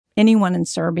anyone in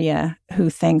Serbia who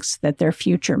thinks that their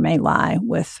future may lie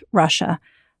with Russia,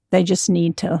 they just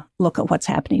need to look at what's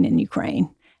happening in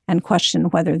Ukraine and question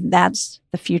whether that's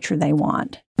the future they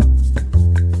want.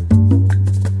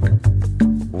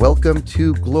 Welcome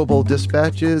to Global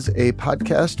Dispatches, a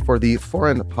podcast for the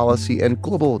foreign policy and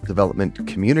global development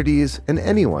communities and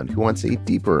anyone who wants a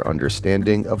deeper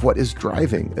understanding of what is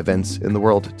driving events in the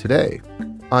world today.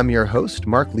 I'm your host,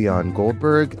 Mark Leon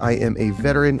Goldberg. I am a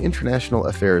veteran international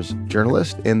affairs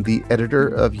journalist and the editor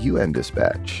of UN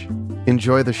Dispatch.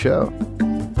 Enjoy the show.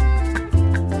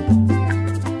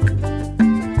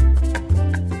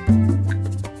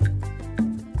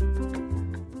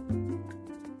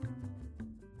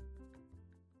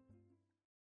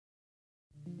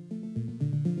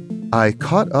 I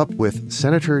caught up with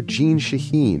Senator Jeanne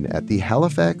Shaheen at the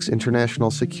Halifax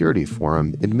International Security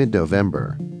Forum in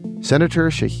mid-November. Senator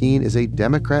Shaheen is a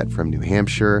Democrat from New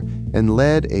Hampshire and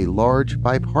led a large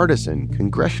bipartisan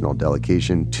congressional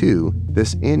delegation to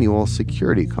this annual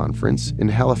security conference in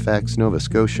Halifax, Nova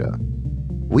Scotia.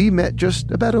 We met just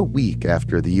about a week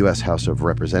after the U.S. House of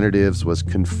Representatives was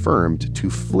confirmed to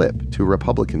flip to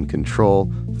Republican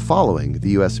control following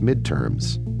the U.S.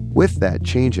 midterms. With that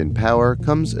change in power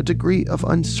comes a degree of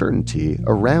uncertainty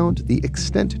around the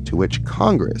extent to which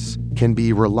Congress can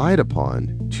be relied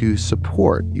upon to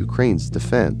support Ukraine's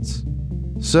defense.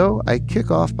 So I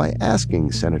kick off by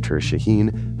asking Senator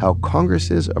Shaheen how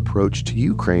Congress's approach to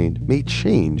Ukraine may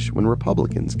change when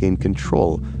Republicans gain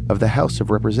control of the House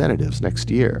of Representatives next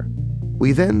year.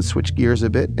 We then switch gears a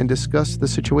bit and discuss the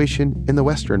situation in the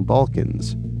Western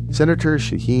Balkans. Senator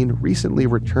Shaheen recently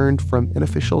returned from an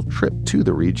official trip to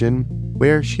the region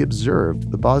where she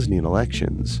observed the Bosnian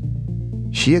elections.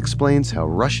 She explains how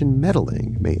Russian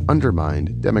meddling may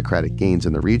undermine democratic gains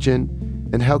in the region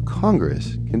and how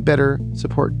Congress can better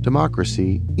support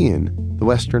democracy in the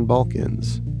Western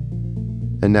Balkans.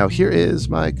 And now here is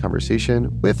my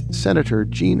conversation with Senator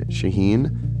Jeanne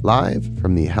Shaheen, live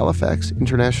from the Halifax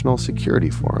International Security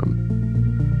Forum.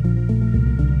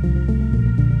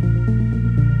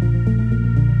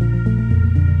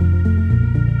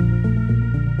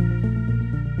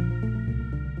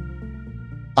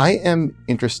 I am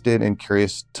interested and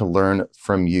curious to learn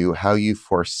from you how you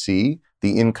foresee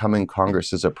the incoming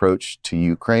Congress's approach to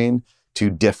Ukraine to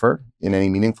differ in any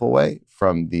meaningful way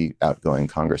from the outgoing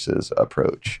Congress's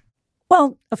approach.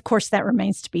 Well, of course, that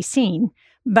remains to be seen,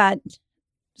 but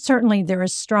certainly there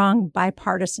is strong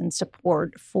bipartisan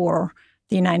support for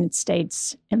the United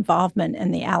States' involvement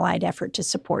in the Allied effort to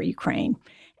support Ukraine.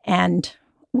 And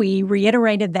we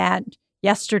reiterated that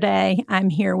yesterday. I'm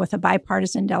here with a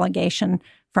bipartisan delegation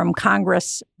from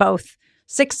Congress, both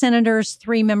 6 senators,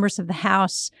 3 members of the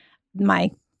House.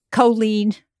 My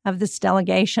co-lead of this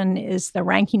delegation is the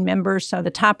ranking member, so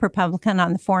the top Republican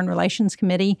on the Foreign Relations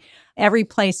Committee. Every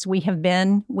place we have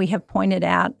been, we have pointed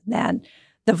out that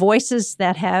the voices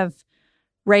that have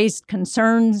raised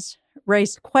concerns,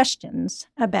 raised questions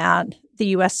about the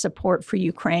U.S. support for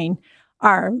Ukraine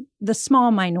are the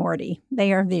small minority.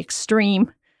 They are the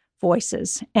extreme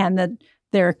voices, and that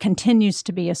there continues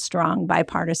to be a strong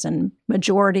bipartisan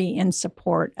majority in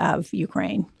support of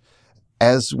Ukraine.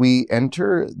 As we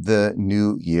enter the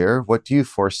new year, what do you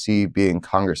foresee being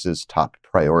Congress's top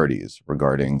priorities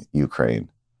regarding Ukraine?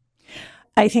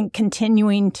 I think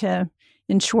continuing to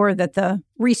ensure that the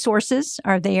resources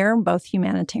are there, both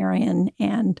humanitarian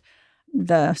and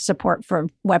the support for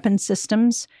weapon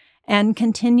systems, and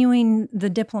continuing the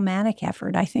diplomatic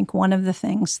effort. I think one of the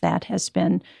things that has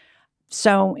been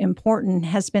so important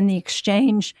has been the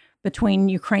exchange between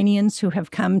Ukrainians who have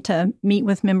come to meet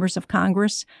with members of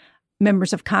Congress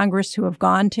who have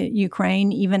gone to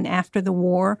Ukraine even after the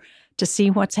war to see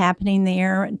what's happening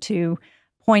there, and to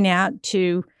point out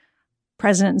to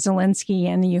President Zelensky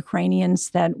and the Ukrainians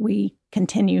that we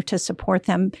continue to support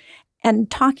them. And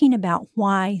talking about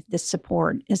why this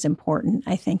support is important,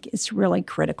 I think, is really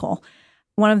critical.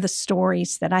 One of the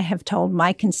stories that I have told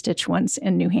my constituents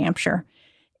in New Hampshire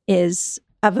is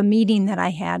of a meeting that I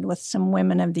had with some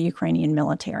women of the Ukrainian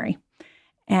military.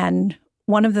 And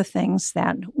one of the things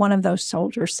that one of those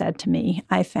soldiers said to me,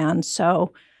 I found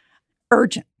so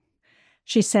urgent.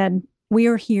 She said, "We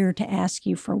are here to ask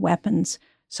you for weapons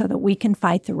so that we can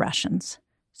fight the Russians,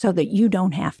 so that you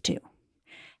don't have to."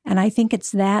 And I think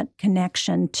it's that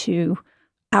connection to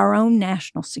our own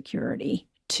national security,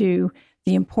 to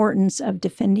the importance of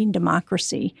defending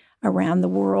democracy around the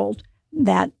world,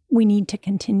 that we need to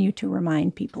continue to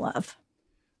remind people of.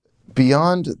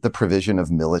 Beyond the provision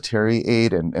of military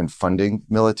aid and funding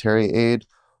military aid,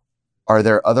 are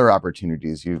there other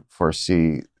opportunities you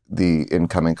foresee the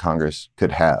incoming Congress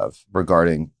could have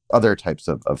regarding other types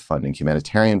of funding,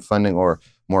 humanitarian funding, or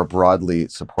more broadly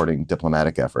supporting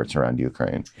diplomatic efforts around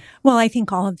Ukraine? Well, I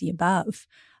think all of the above.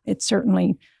 It's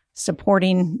certainly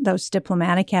supporting those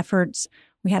diplomatic efforts.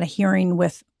 We had a hearing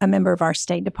with a member of our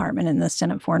State Department in the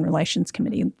Senate Foreign Relations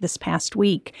Committee this past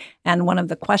week. And one of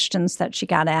the questions that she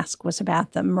got asked was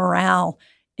about the morale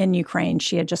in Ukraine.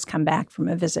 She had just come back from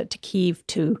a visit to Kyiv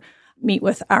to meet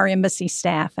with our embassy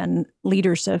staff and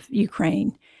leaders of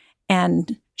Ukraine.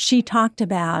 And she talked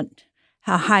about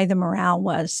how high the morale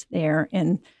was there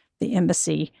in the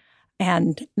embassy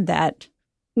and that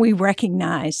we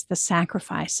recognize the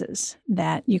sacrifices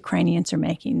that Ukrainians are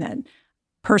making, that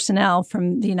personnel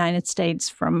from the United States,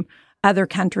 from other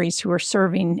countries who are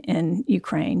serving in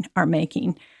Ukraine are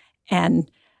making. And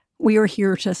we are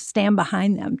here to stand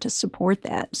behind them, to support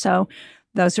that. So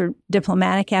those are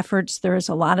diplomatic efforts. There is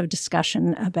a lot of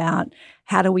discussion about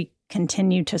how do we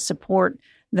continue to support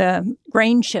the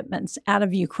grain shipments out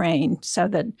of Ukraine so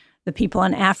that the people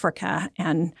in Africa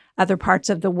and other parts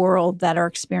of the world that are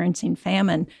experiencing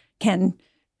famine can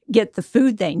get the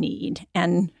food they need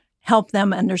and help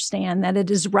them understand that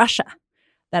it is Russia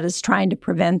that is trying to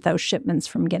prevent those shipments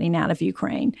from getting out of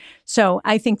Ukraine. So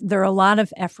I think there are a lot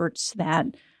of efforts that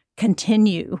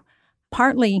continue,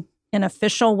 partly in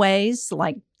official ways,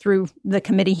 like through the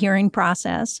committee hearing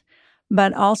process,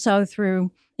 but also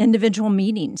through individual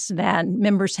meetings that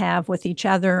members have with each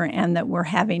other and that we're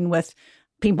having with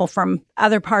people from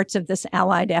other parts of this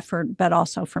allied effort, but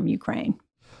also from Ukraine.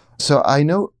 So I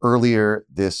know earlier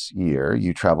this year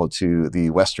you traveled to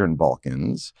the Western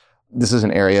Balkans. This is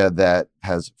an area that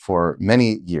has for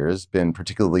many years been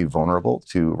particularly vulnerable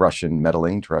to Russian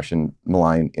meddling, to Russian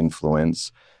malign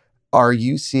influence. Are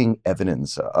you seeing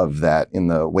evidence of that in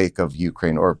the wake of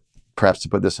Ukraine? Or perhaps to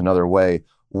put this another way,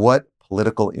 what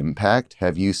political impact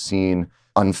have you seen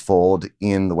unfold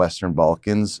in the Western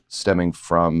Balkans stemming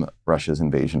from Russia's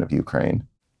invasion of Ukraine?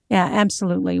 Yeah,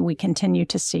 absolutely. We continue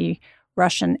to see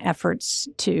Russian efforts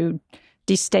to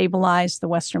destabilize the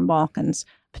Western Balkans,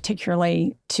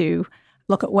 particularly to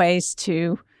look at ways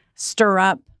to stir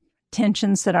up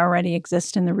tensions that already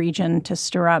exist in the region, to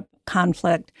stir up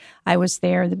conflict. I was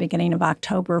there the beginning of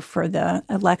October for the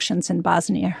elections in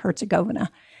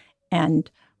Bosnia-Herzegovina. And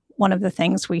one of the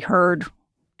things we heard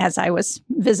as I was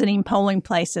visiting polling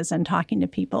places and talking to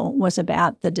people was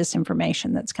about the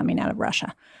disinformation that's coming out of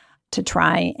Russia to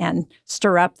try and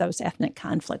stir up those ethnic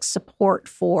conflicts, support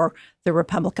for the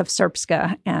Republic of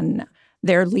Srpska and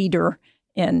their leader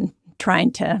in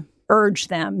trying to urge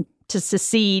them to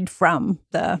secede from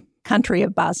the country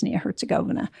of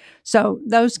Bosnia-Herzegovina. So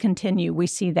those continue. We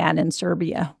see that in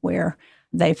Serbia, where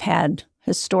they've had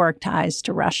historic ties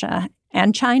to Russia.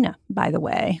 And China, by the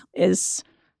way, is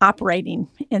operating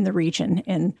in the region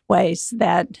in ways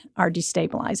that are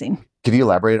destabilizing. Could you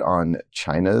elaborate on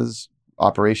China's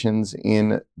operations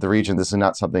in the region? This is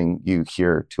not something you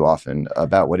hear too often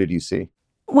about. What did you see?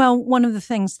 Well, one of the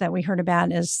things that we heard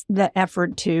about is the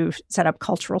effort to set up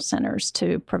cultural centers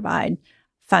to provide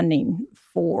funding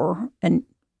for an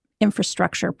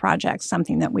infrastructure project,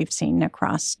 something that we've seen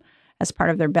across as part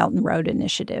of their Belt and Road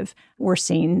Initiative. We're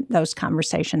seeing those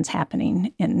conversations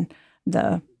happening in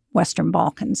the Western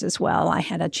Balkans as well. I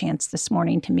had a chance this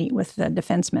morning to meet with the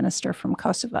defense minister from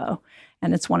Kosovo,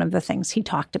 and it's one of the things he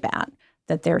talked about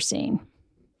that they're seeing.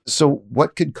 So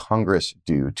what could Congress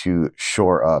do to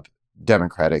shore up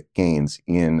democratic gains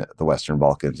in the Western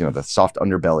Balkans? You know, the soft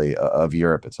underbelly of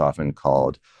Europe, it's often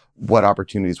called. What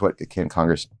opportunities, what can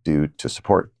Congress do to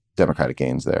support democratic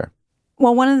gains there?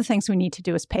 Well, one of the things we need to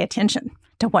do is pay attention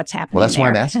to what's happening. Well, that's there. why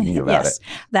I'm asking you about yes, it.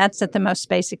 That's at the most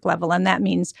basic level. And that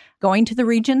means going to the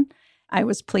region. I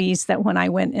was pleased that when I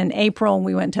went in April,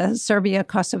 we went to Serbia,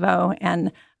 Kosovo,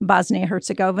 and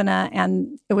Bosnia-Herzegovina,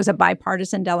 and it was a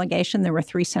bipartisan delegation. There were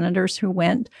 3 senators who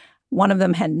went. One of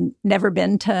them had never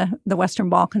been to the Western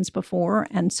Balkans before,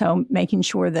 and so making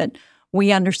sure that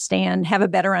we understand, have a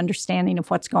better understanding of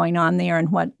what's going on there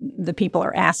and what the people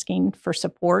are asking for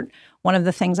support. One of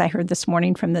the things I heard this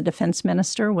morning from the defense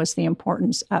minister was the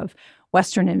importance of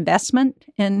Western investment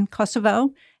in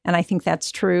Kosovo. And I think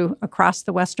that's true across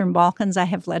the Western Balkans. I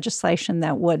have legislation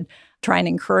that would try and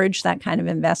encourage that kind of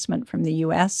investment from the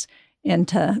U.S.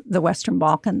 into the Western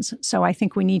Balkans. So I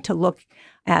think we need to look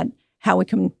at how we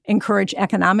can encourage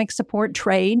economic support,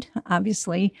 trade,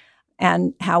 obviously,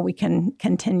 and how we can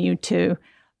continue to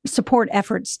support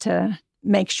efforts to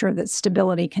make sure that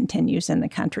stability continues in the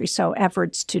country. So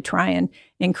efforts to try and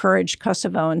encourage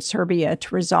Kosovo and Serbia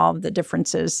to resolve the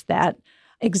differences that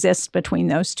exist between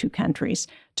those 2 countries,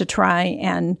 to try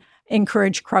and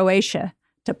encourage Croatia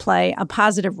to play a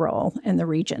positive role in the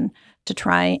region, to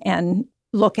try and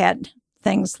look at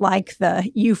things like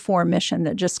the EUFOR mission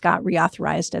that just got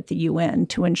reauthorized at the UN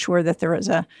to ensure that there is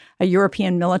a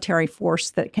European military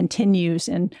force that continues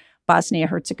in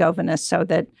Bosnia-Herzegovina so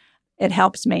that it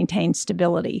helps maintain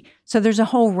stability. So there's a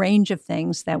whole range of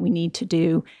things that we need to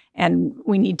do, and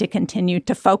we need to continue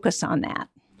to focus on that.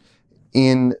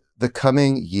 In the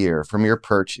coming year, from your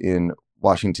perch in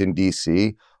Washington,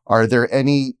 D.C., are there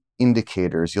any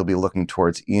indicators you'll be looking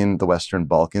towards in the Western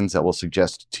Balkans that will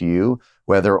suggest to you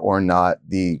whether or not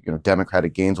the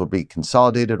democratic gains will be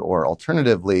consolidated, or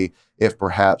alternatively, if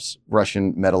perhaps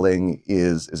Russian meddling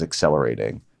is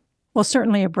accelerating? Well,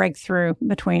 certainly a breakthrough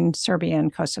between Serbia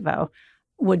and Kosovo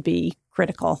would be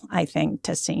critical, I think,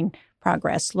 to seeing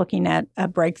progress. Looking at a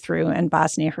breakthrough in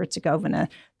Bosnia-Herzegovina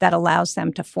that allows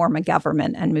them to form a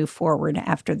government and move forward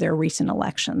after their recent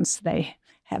elections. They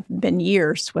have been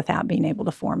years without being able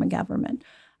to form a government.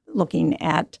 Looking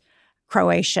at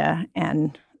Croatia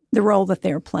and the role that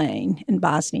they're playing in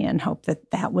Bosnia, and hope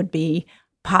that that would be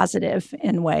positive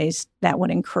in ways that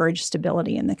would encourage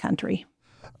stability in the country.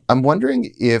 I'm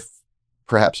wondering if,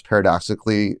 perhaps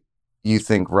paradoxically, you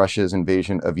think Russia's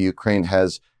invasion of Ukraine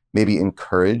has maybe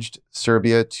encouraged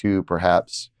Serbia to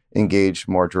perhaps engage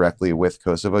more directly with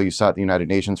Kosovo. You saw at the United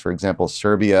Nations, for example,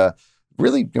 Serbia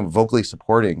really vocally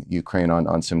supporting Ukraine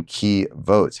on some key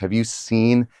votes. Have you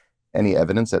seen any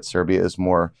evidence that Serbia is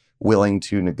more willing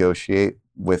to negotiate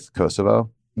with Kosovo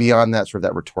beyond that sort of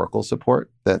that rhetorical support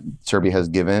that Serbia has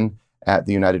given at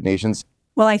the United Nations?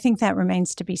 Well, I think that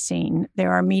remains to be seen.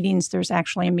 There are meetings. There's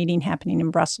actually a meeting happening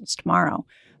in Brussels tomorrow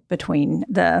between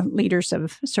the leaders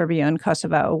of Serbia and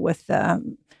Kosovo with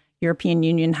the European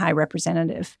Union High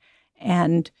Representative.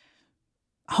 And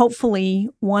hopefully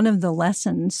one of the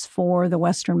lessons for the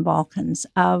Western Balkans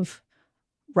of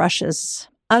Russia's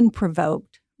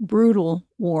unprovoked, brutal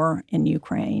war in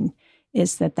Ukraine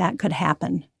is that could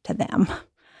happen to them.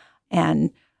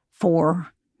 And for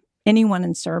anyone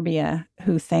in Serbia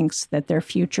who thinks that their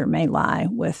future may lie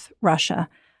with Russia,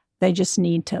 they just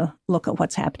need to look at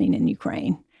what's happening in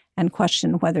Ukraine and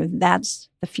question whether that's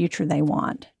the future they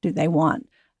want. Do they want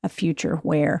a future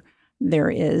where there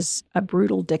is a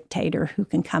brutal dictator who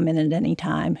can come in at any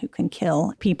time, who can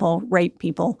kill people, rape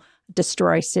people,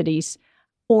 destroy cities?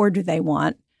 Or do they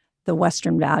want the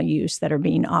Western values that are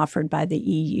being offered by the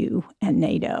EU and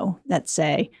NATO that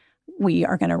say, we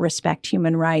are going to respect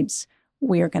human rights,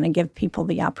 we are going to give people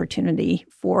the opportunity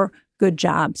for good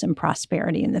jobs and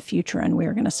prosperity in the future, and we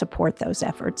are going to support those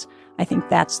efforts? I think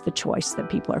that's the choice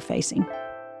that people are facing.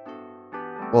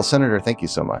 Well, Senator, thank you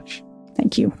so much.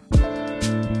 Thank you.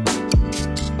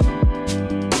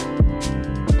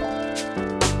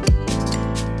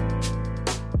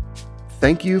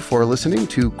 Thank you for listening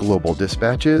to Global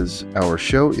Dispatches. Our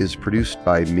show is produced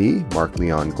by me, Mark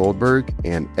Leon Goldberg,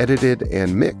 and edited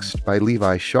and mixed by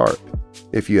Levi Sharp.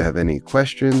 If you have any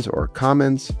questions or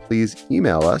comments, please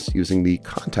email us using the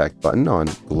contact button on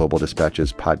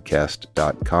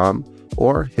globaldispatchespodcast.com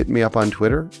or hit me up on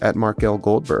Twitter at Mark L.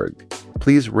 Goldberg.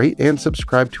 Please rate and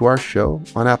subscribe to our show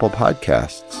on Apple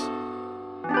Podcasts.